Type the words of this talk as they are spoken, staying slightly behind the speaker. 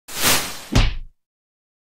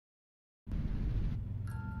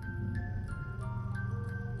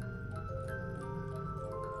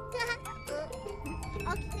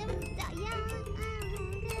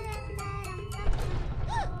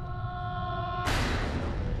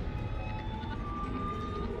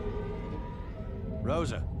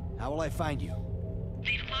Rosa, how will I find you?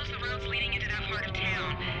 They've closed the roads leading into that part of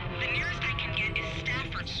town. The nearest I can get is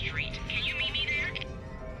Stafford Street. Can you meet me there?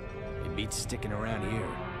 It beats sticking around here.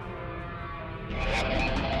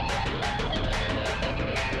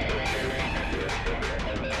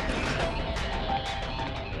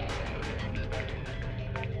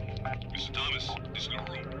 Mr. Thomas, this is the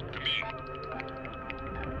room. Come in.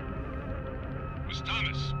 Mr.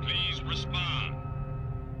 Thomas, please respond.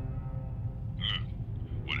 Look,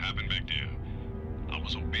 what happened back there? I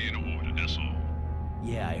was obeying an order, that's all.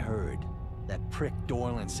 Yeah, I heard. That prick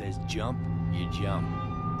Dorland says jump, you jump.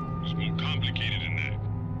 It's more complicated than that.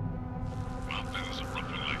 My feathers are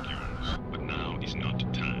ruffled like yours, but now is not the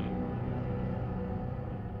time.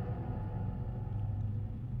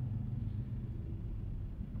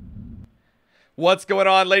 What's going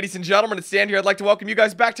on, ladies and gentlemen? It's Dan here. I'd like to welcome you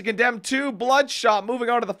guys back to Condemned 2 Bloodshot. Moving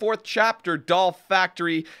on to the 4th chapter. Doll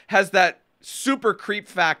Factory has that super creep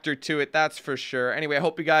factor to it, that's for sure. Anyway, I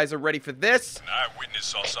hope you guys are ready for this. An eyewitness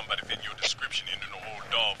saw somebody fit your description into an old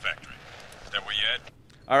doll factory. Is that where you at?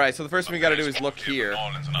 Alright, so the first thing we gotta do is look here.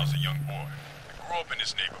 I was a young boy. I grew up in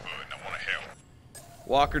this neighborhood and I want to help.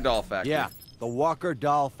 Walker Doll Factory. Yeah, the Walker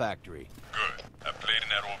Doll Factory. Good. I played in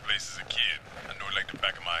that old place as a kid. I know it like the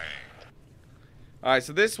back of my hand. Alright,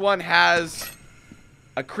 so this one has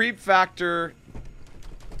a creep factor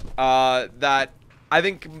that I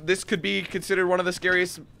think this could be considered one of the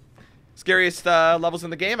scariest levels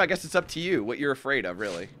in the game. I guess it's up to you what you're afraid of,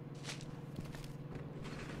 really.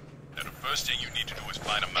 Now, the first thing you need to do is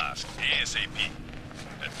find a mask, ASAP.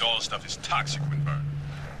 That doll stuff is toxic when burned.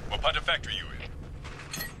 What part of the factory you in?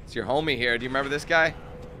 It's your homie here. Do you remember this guy?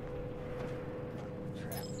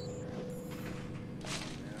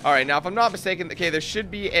 Alright, now if I'm not mistaken, okay, there should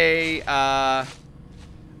be a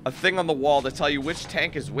thing on the wall to tell you which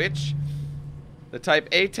tank is which. The type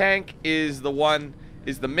A tank is the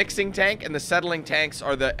mixing tank, and the settling tanks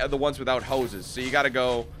are the ones without hoses. So you gotta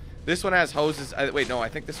go, this one has hoses. Wait, no, I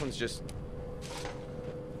think this one's just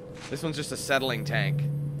a settling tank.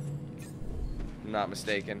 I'm not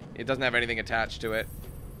mistaken. It doesn't have anything attached to it.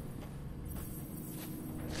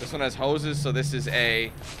 This one has hoses, so this is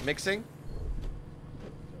a mixing.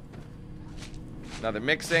 Another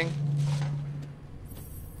mixing.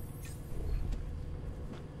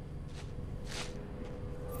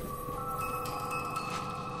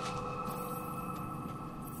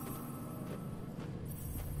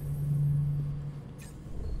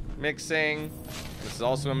 Mixing. This is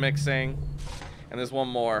also a mixing. And there's one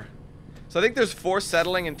more. So I think there's 4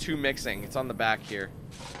 settling and 2 mixing. It's on the back here.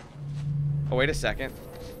 Oh, wait a second.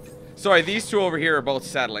 Sorry, these 2 over here are both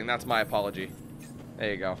settling. That's my apology.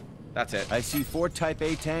 There you go. That's it. I see 4 Type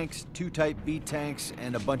A tanks, 2 Type B tanks,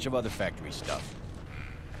 and a bunch of other factory stuff.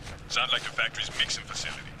 Sounds like the factory's mixing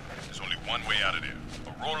facility. There's only one way out of there.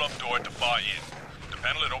 A roll-up door at the far end. The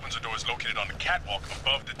panel that opens the door is located on the catwalk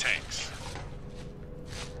above the tanks.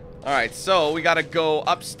 Alright, so we gotta go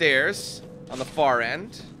upstairs on the far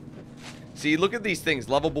end. See, look at these things.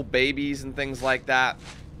 Lovable babies and things like that.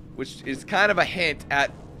 Which is kind of a hint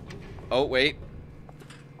at... Oh, wait.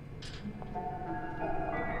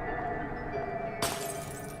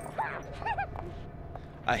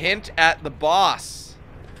 A hint at the boss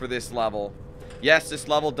for this level. Yes, this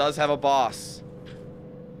level does have a boss.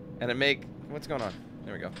 And what's going on?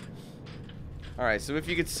 There we go. Alright, so if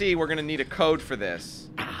you could see, we're gonna need a code for this.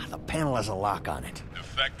 Ah, the panel has a lock on it. The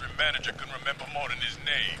factory manager couldn't remember more than his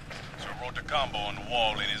name, so he wrote the combo on the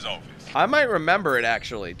wall in his office. I might remember it,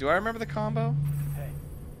 actually. Do I remember the combo? Hey,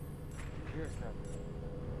 here's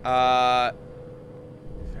something. Uh...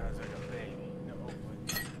 Sounds like a baby. No,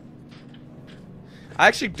 but... I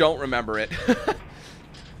actually don't remember it.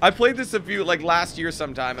 I played this like last year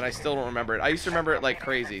sometime, and I still don't remember it. I used to remember it like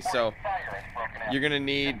crazy, so you're gonna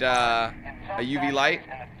need a UV light.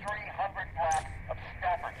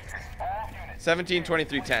 17,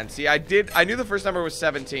 23, 10. See, I knew the first number was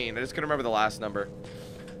 17. I just couldn't remember the last number.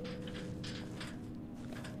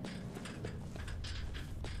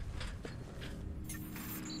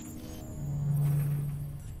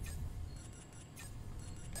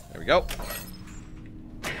 There we go.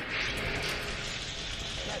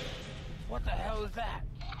 What the hell is that?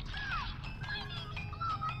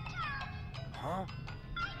 Huh?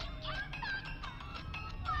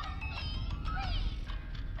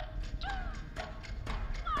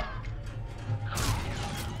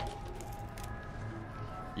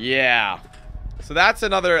 Yeah. So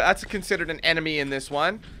that's considered an enemy in this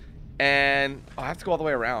one. And oh, I have to go all the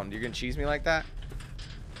way around. You're gonna cheese me like that?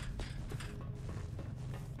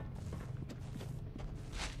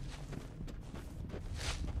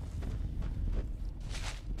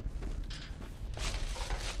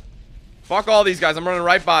 Fuck all these guys. I'm running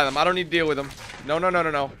right by them. I don't need to deal with them. No, no, no,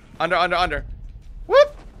 no, no. Under, under, under.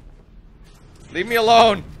 Whoop! Leave me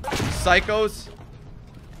alone, psychos.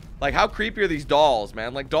 Like, how creepy are these dolls,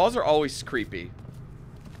 man? Like, dolls are always creepy.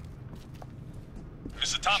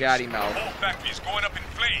 Mr. Thomas, Chatty mouth. the whole factory is going up in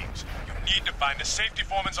flames. You need to find the safety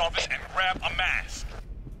foreman's office and grab a mask.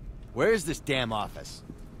 Where is this damn office?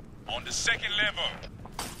 On the second level.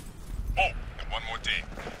 Oh, and one more thing.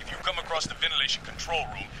 If you come across the ventilation control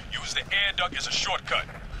room, use the air duct as a shortcut.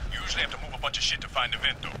 You usually have to move a bunch of shit to find the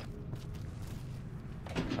vent, though.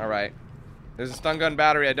 Alright. There's a stun gun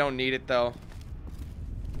battery. I don't need it, though.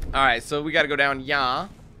 Alright, so we gotta go down, yeah.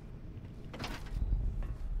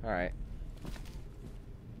 Alright.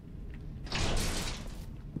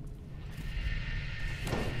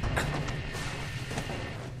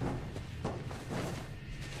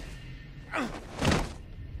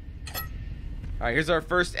 Alright, here's our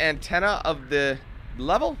first antenna of the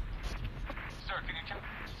level. Sir, can you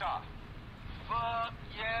stop? Fuck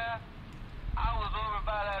yeah. I was over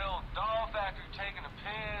by that old doll factory taking a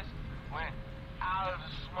piss when out of the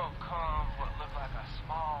smoke comes what looked like a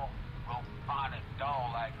small robotic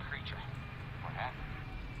doll-like creature. What happened?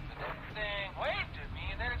 The damn thing waved at me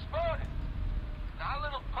and then exploded. Not a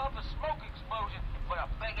little puff of smoke explosion, but a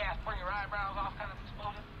big-ass bring your eyebrows off kind of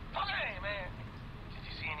explosion. Fuck it, man. Did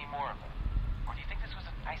you see any more of them? Or do you think this was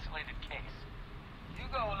an isolated case? You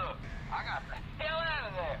go look. I got the hell out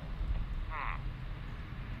of there.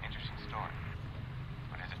 Interesting story.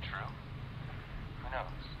 But is it true? Who knows?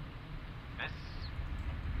 This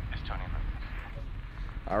is Tony Rivers.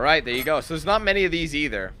 Alright, there you go. So there's not many of these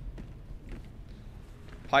either.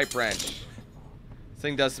 Pipe wrench. This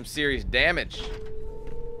thing does some serious damage.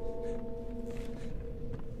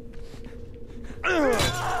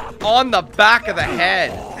 On the back of the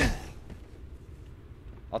head.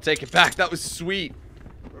 I'll take it back. That was sweet.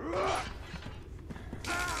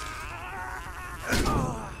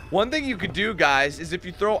 One thing you could do, guys, is if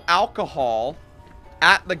you throw alcohol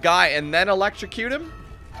at the guy and then electrocute him,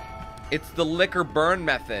 it's the liquor burn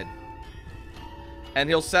method. And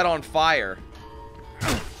he'll set on fire.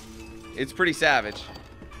 It's pretty savage.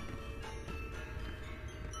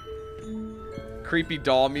 Creepy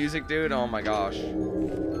doll music, dude. Oh my gosh.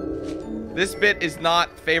 This bit is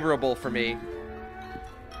not favorable for me.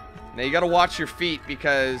 Now you gotta watch your feet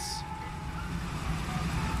because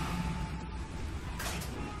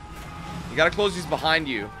you gotta close these behind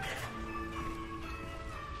you.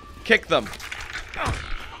 Kick them.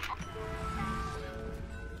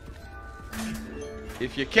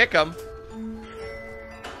 If you kick them,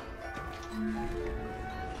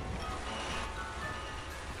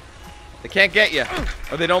 they can't get you,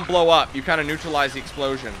 or they don't blow up. You kind of neutralize the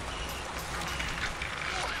explosion.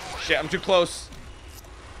 Shit, I'm too close.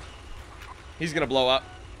 He's gonna blow up.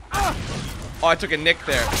 Oh, I took a nick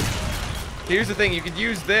there. Here's the thing, you could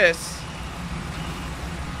use this.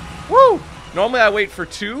 Woo! Normally I wait for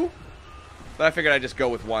 2, but I figured I'd just go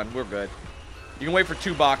with 1. We're good. You can wait for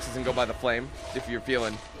 2 boxes and go by the flame if you're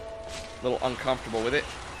feeling a little uncomfortable with it.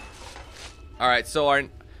 Alright, so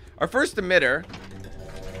our first emitter.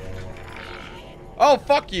 Oh,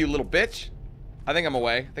 fuck you, little bitch. I think I'm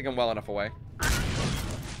away. I think I'm well enough away.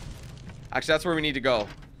 Actually, that's where we need to go.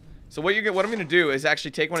 So what I'm going to do is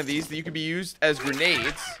actually take one of these that you could be used as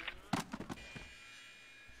grenades.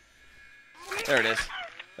 There it is.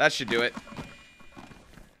 That should do it.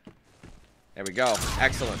 There we go.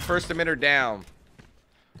 Excellent. First emitter down.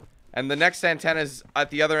 And the next antenna is at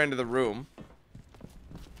the other end of the room.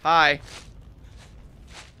 Hi.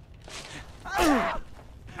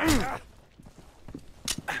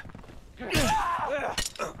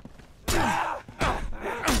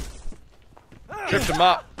 Tripped him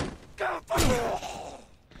up.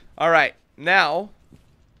 Alright, now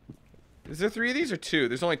is there 3 of these or 2?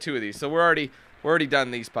 There's only 2 of these, so we're already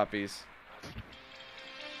done these puppies.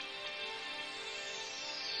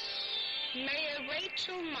 Mayor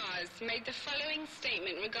Rachel Mars made the following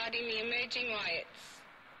statement regarding the emerging riots.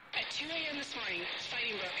 At 2 a.m. this morning,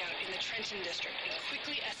 fighting broke out in the Trenton district and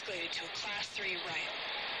quickly escalated to a Class 3 riot.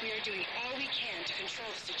 We are doing all we can to control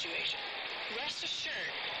the situation. Rest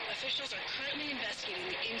assured, officials are currently investigating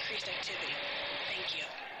the increased activity. Thank you.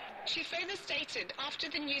 She further stated after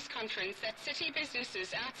the news conference that city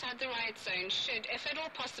businesses outside the riot zone should, if at all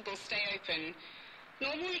possible, stay open.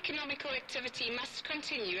 Normal economical activity must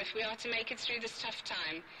continue if we are to make it through this tough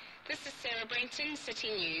time. This is Sarah Brenton, City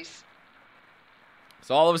News.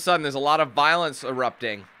 So all of a sudden, there's a lot of violence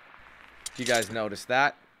erupting. If you guys noticed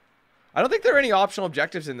that. I don't think there are any optional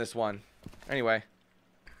objectives in this one. Anyway.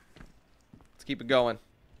 Let's keep it going.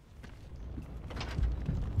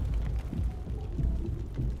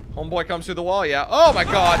 Homeboy comes through the wall, yeah. Oh my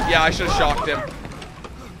god, yeah, I should have shocked him.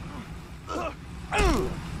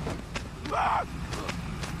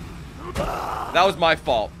 That was my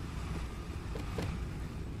fault.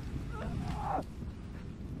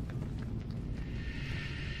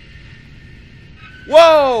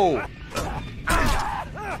 Whoa!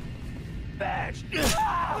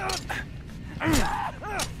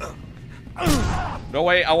 No,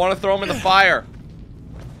 wait, I want to throw him in the fire.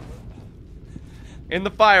 In the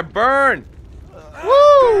fire, burn!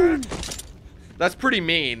 Woo! That's pretty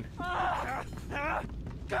mean.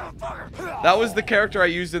 That was the character I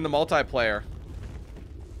used in the multiplayer.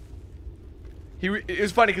 It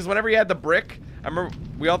was funny because whenever he had the brick, I remember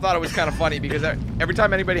we all thought it was kind of funny because every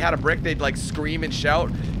time anybody had a brick, they'd like scream and shout.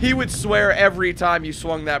 He would swear every time you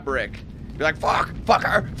swung that brick. Be like, fuck,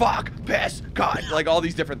 fucker, fuck, piss, God, like all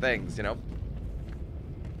these different things, you know?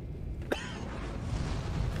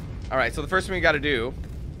 Alright, so the first thing we gotta do.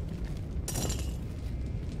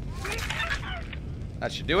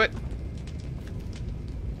 That should do it.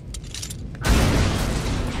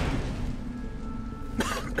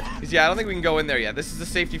 Yeah, I don't think we can go in there yet. This is the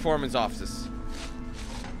safety foreman's office.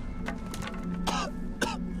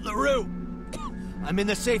 LaRue! I'm in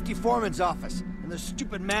the safety foreman's office, and the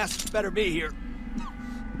stupid masks better be here.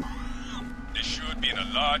 This should be in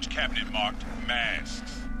a large cabinet marked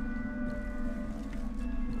masks.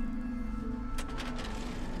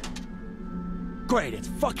 Great, it's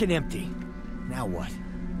fucking empty. Now what?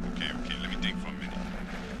 Okay, let me think for a minute.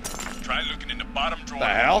 Try looking in the bottom drawer The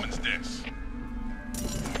of the hell? woman's desk.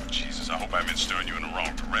 Jesus, I hope I haven't stirring you in the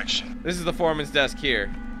wrong direction. This is the foreman's desk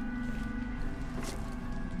here.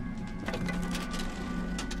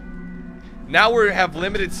 Now we have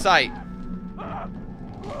limited sight.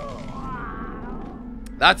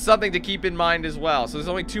 That's something to keep in mind as well. So there's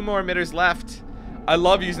only 2 more emitters left. I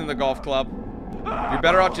love using the golf club. You're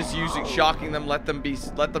better off just shocking them, let them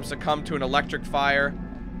succumb to an electric fire.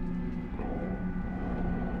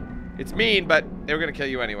 It's mean, but they were gonna kill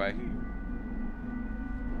you anyway.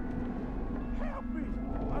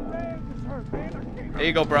 There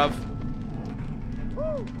you go, bruv.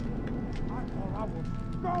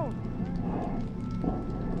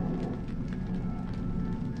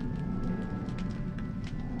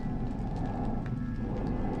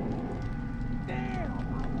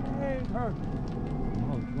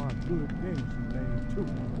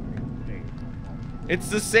 It's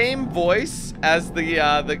the same voice as the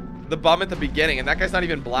bum at the beginning, and that guy's not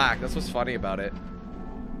even black. That's what's funny about it.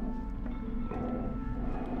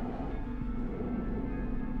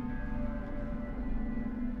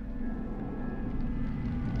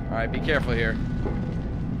 Alright, be careful here.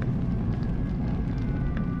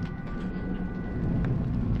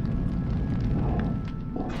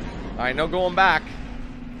 Alright, no going back.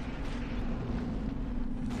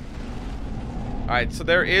 Alright, so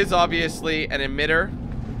there is obviously an emitter.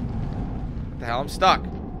 What the hell? I'm stuck.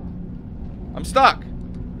 I'm stuck.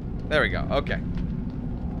 There we go. Okay.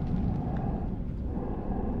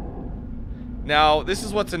 Now, this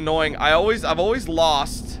is what's annoying. I've always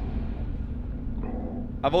lost.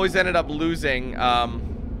 I've always ended up losing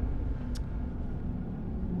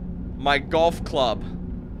my golf club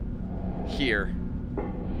here.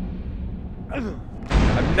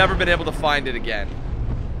 I've never been able to find it again.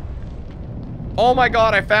 Oh my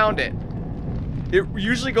god, I found it. It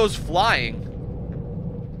usually goes flying.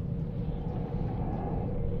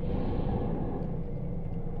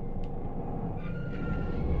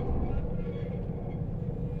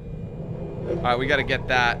 Alright, we gotta get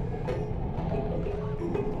that.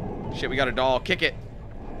 Shit, we got a doll. Kick it.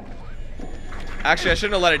 Actually, I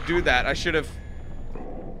shouldn't have let it do that. I should have...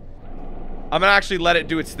 I'm gonna actually let it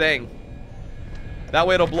do its thing. That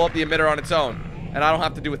way it'll blow up the emitter on its own. And I don't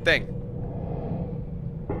have to do a thing.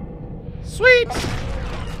 Sweet!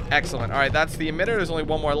 Excellent. Alright, that's the emitter. There's only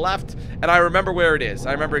 1 more left. And I remember where it is.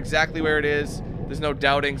 I remember exactly where it is. There's no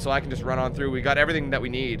doubting, so I can just run on through. We got everything that we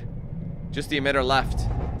need. Just the emitter left.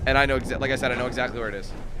 And I know, like I said, I know exactly where it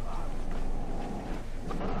is.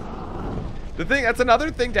 The thing, that's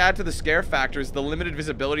another thing to add to the scare factor is the limited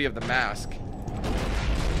visibility of the mask.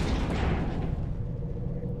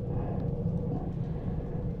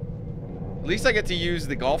 At least I get to use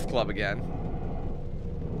the golf club again.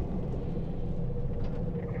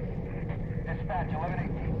 Dispatch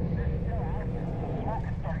 1118. They're still out here. Smoke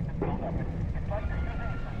is starting to build up. It's like they're using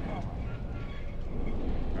it for cover.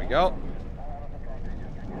 There we go.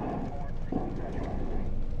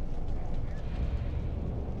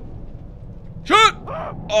 Shoot!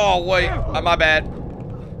 Oh, wait. My bad.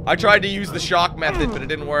 I tried to use the shock method, but it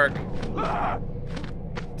didn't work.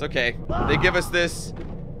 It's okay. They give us this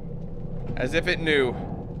as if it knew.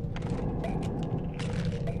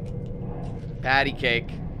 Patty cake.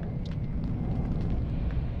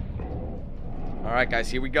 Alright, guys,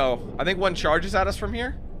 here we go. I think one charges at us from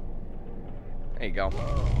here. There you go.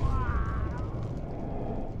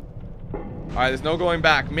 Alright, there's no going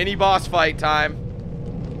back. Mini boss fight time.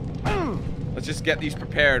 Let's just get these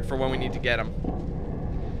prepared for when we need to get them.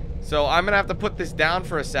 So I'm gonna have to put this down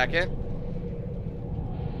for a second.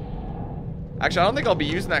 Actually, I don't think I'll be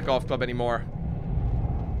using that golf club anymore.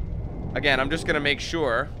 Again, I'm just gonna make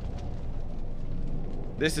sure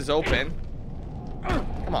this is open.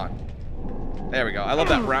 Come on. There we go. I love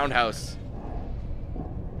that roundhouse.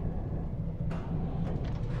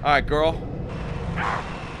 Alright, girl.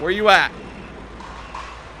 Where you at?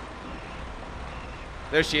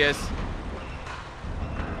 There she is.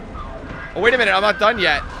 Oh, wait a minute. I'm not done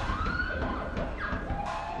yet.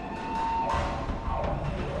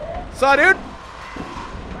 Saw, dude.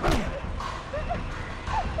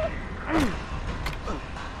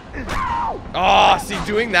 Oh, see,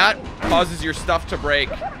 doing that causes your stuff to break.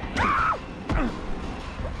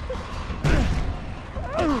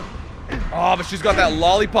 Oh, but she's got that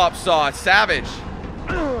lollipop saw. It's savage.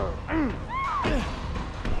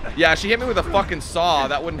 Yeah, she hit me with a fucking saw.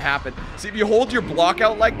 That wouldn't happen. See, if you hold your block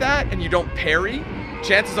out like that and you don't parry,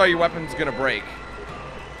 chances are your weapon's gonna break.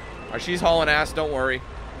 Alright, she's hauling ass. Don't worry.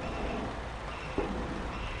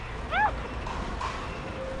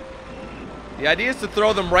 The idea is to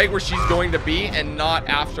throw them right where she's going to be and not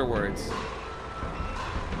afterwards.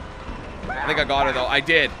 I think I got her, though. I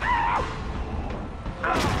did.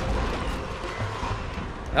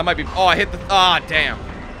 That might be... Oh, I hit the... Ah, damn.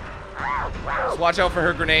 Just watch out for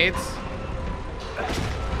her grenades.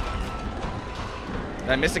 Did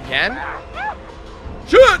I miss again?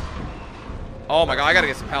 Shit! Oh, my God. I gotta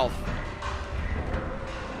get some health.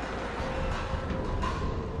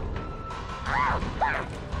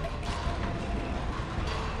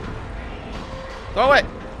 Throw it.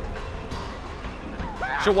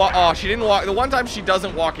 She'll walk. Oh, she didn't walk. The one time she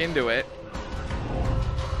doesn't walk into it.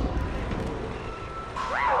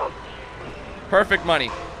 Perfect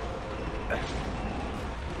money.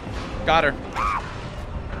 Got her.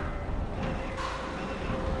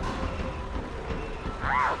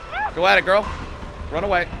 Go at it, girl. Run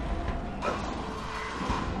away.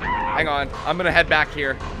 Hang on. I'm gonna head back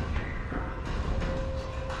here.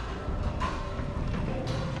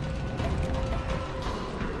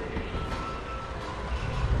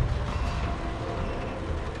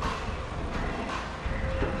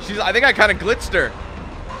 I think I kind of glitched her.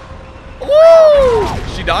 Woo!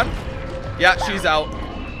 Is she done? Yeah, she's out.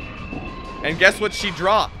 And guess what she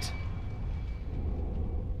dropped?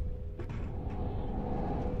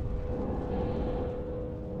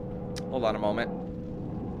 Hold on a moment.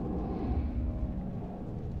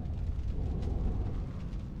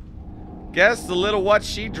 Guess the little what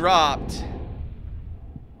she dropped.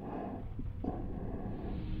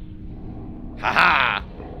 Haha!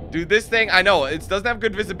 Dude, this thing, I know, it doesn't have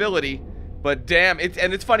good visibility, but damn,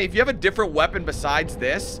 it's funny, if you have a different weapon besides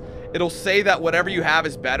this, it'll say that whatever you have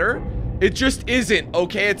is better. It just isn't,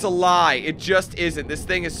 okay? It's a lie. It just isn't. This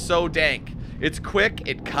thing is so dank. It's quick,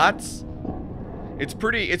 it cuts. It's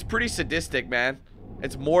pretty sadistic, man.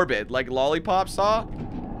 It's morbid, like lollipop saw.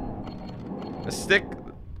 A stick,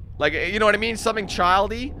 like, you know what I mean? Something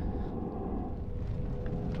childy.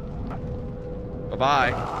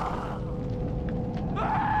 Bye-bye.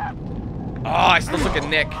 Oh, I still took a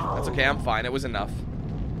nick. That's okay, I'm fine. It was enough.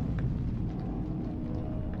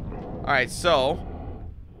 Alright, so.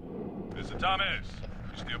 Mr. Thomas,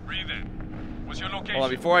 you still breathing? What's your location? Hold on,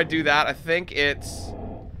 before I do that, I think it's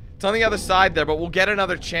on the other side there, but we'll get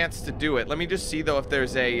another chance to do it. Let me just see, though, if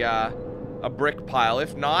there's a brick pile.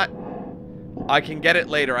 If not, I can get it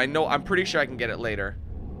later. I'm pretty sure I can get it later.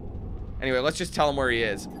 Anyway, let's just tell him where he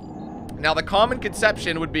is. Now, the common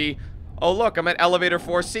conception would be, oh, look, I'm at elevator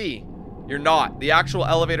 4C. You're not. The actual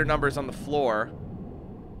elevator number is on the floor.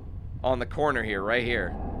 On the corner here, right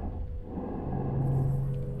here.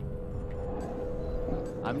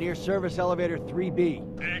 I'm near service elevator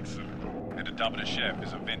 3B. Excellent. At the top of the shaft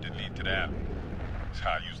is a vent that leads to the alley. It's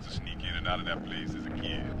how I used to sneak in and out of that place as a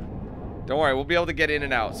kid. Don't worry, we'll be able to get in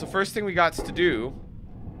and out. So first thing we got to do...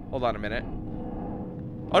 Hold on a minute.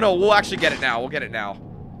 Oh no, we'll actually get it now. We'll get it now.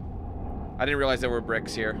 I didn't realize there were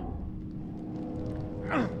bricks here.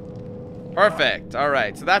 Perfect.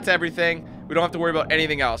 Alright, so that's everything. We don't have to worry about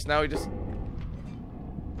anything else. Now we just...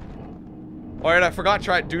 Alright, I forgot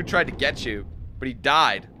dude tried to get you, but he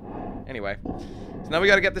died. Anyway. So now we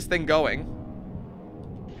gotta get this thing going.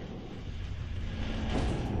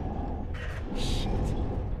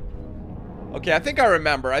 Okay, I think I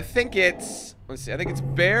remember. I think it's... Let's see. I think it's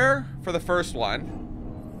bear for the first one.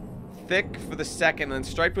 thick for the second, and then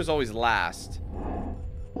striped was always last.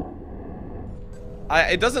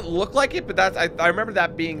 It doesn't look like it, but that's I remember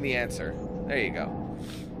that being the answer. There you go.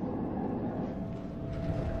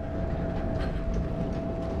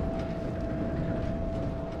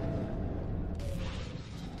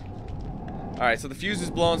 Alright, so the fuse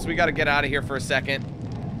is blown, so we gotta get out of here for a second.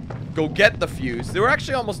 Go get the fuse. They were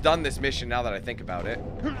actually almost done this mission now that I think about it.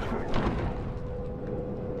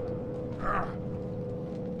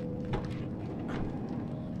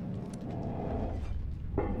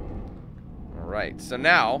 Alright, so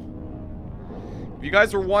now, if you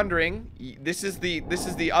guys were wondering, this is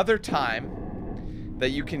the other time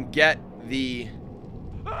that you can get the...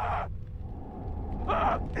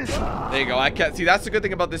 There you go. I can't see. That's the good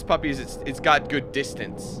thing about this puppy is it's got good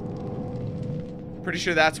distance. Pretty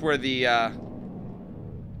sure that's where the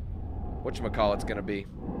whatchamacallit's gonna be.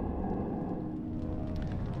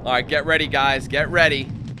 All right, get ready, guys. Get ready.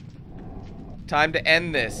 Time to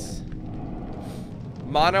end this.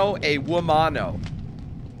 Mano a womano.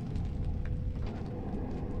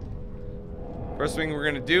 First thing we're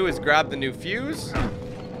gonna do is grab the new fuse.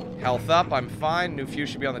 Health up. I'm fine. New fuse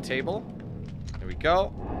should be on the table. There we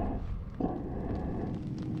go.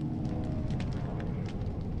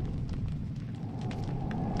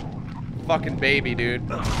 Fucking baby, dude.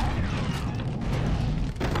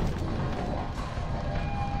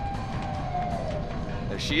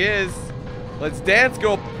 There she is. Let's dance,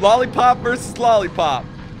 go lollipop versus lollipop.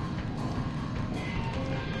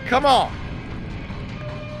 Come on.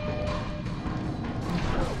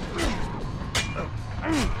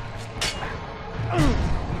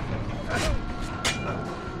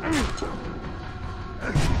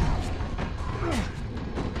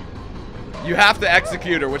 You have to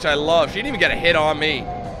execute her, which I love. She didn't even get a hit on me.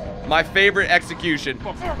 My favorite execution.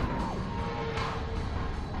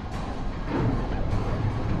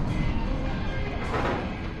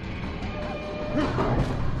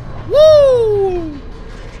 Woo!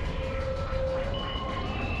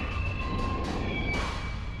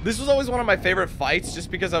 This was always one of my favorite fights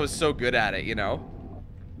just because I was so good at it, you know?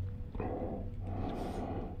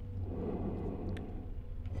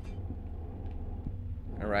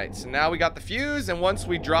 Alright, so now we got the fuse, and once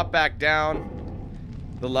we drop back down,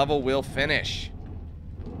 the level will finish.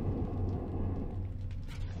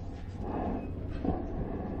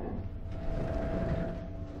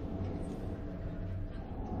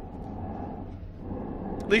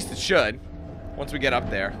 At least it should, once we get up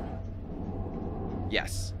there.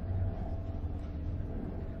 Yes.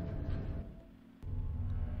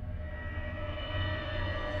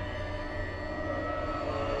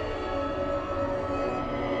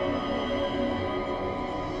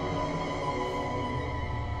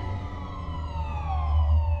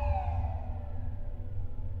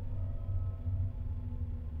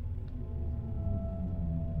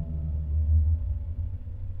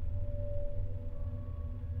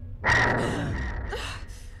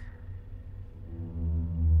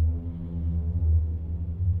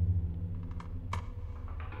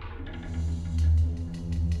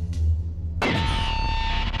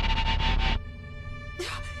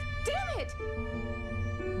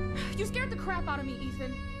 You scared the crap out of me,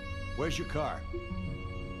 Ethan. Where's your car?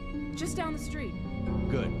 Just down the street.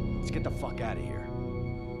 Good. Let's get the fuck out of here.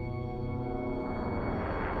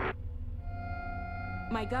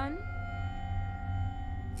 My gun?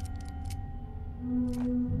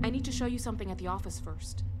 I need to show you something at the office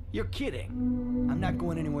first. You're kidding. I'm not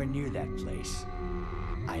going anywhere near that place.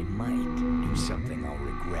 I might do something I'll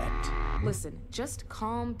regret. Listen, just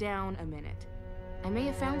calm down a minute. I may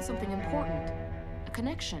have found something important. A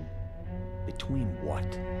connection. Between what?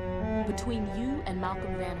 Between you and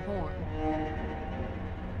Malcolm Van Horn.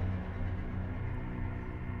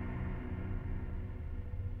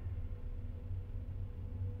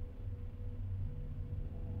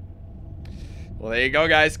 Well, there you go,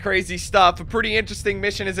 guys. Crazy stuff. A pretty interesting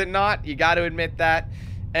mission, is it not? You got to admit that.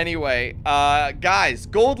 Anyway, guys,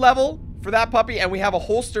 gold level for that puppy, and we have a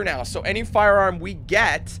holster now. So any firearm we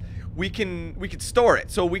get, we could store it.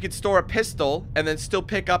 So we could store a pistol and then still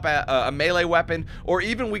pick up a melee weapon, or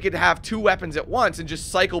even we could have two weapons at once and just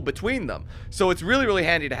cycle between them. So it's really, really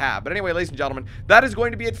handy to have. But anyway, ladies and gentlemen, that is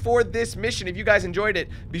going to be it for this mission. If you guys enjoyed it,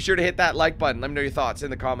 be sure to hit that like button. Let me know your thoughts in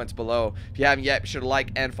the comments below. If you haven't yet, be sure to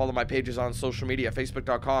like and follow my pages on social media.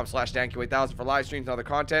 Facebook.com/DanQ8000 for live streams and other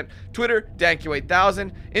content. Twitter,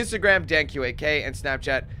 DanQ8000. Instagram, DanQ8K. And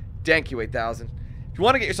Snapchat, DanQ8000. If you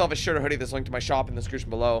want to get yourself a shirt or hoodie, there's a link to my shop in the description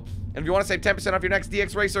below. And if you want to save 10% off your next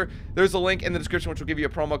DX Racer, there's a link in the description which will give you a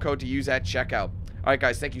promo code to use at checkout. Alright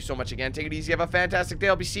guys, thank you so much again. Take it easy. Have a fantastic day.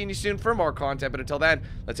 I'll be seeing you soon for more content. But until then,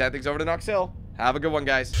 let's hand things over to Knox Hill. Have a good one,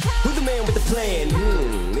 guys. Who's the man with the plan?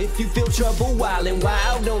 If you feel trouble, wildin'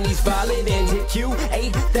 wild on these violent and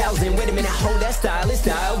DanQ8000. Wait a minute, hold that style, it's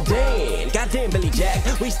dialed in. Goddamn Billy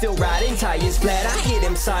Jack, we still riding, tires flat. I hear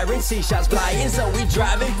them sirens, see shots flying, so we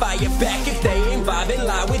driving, fire back if they ain't vibing.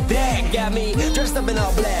 Lie with that, got me dressed up in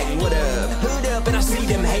all black. What up? Hood up, and I see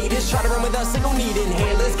them haters try to run with us, they gon' need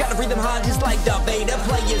inhalers. Gotta breathe them hard just like Darth Vader.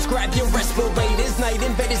 Players, grab your respirators. Night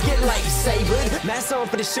invaders get lightsabered. Mask on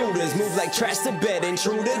for the shooters, move like trash to bed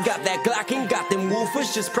intruder. Got that Glock and got them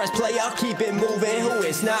woofers. Just press play, I'll keep it moving. Who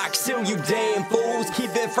is not? Still you damn fools.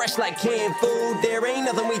 Keep it fresh like canned food. There ain't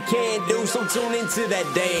nothing we can't do, so tune into that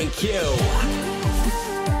DanQ.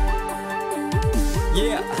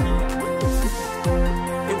 Yeah.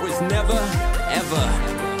 It was never,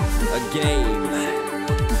 ever a game.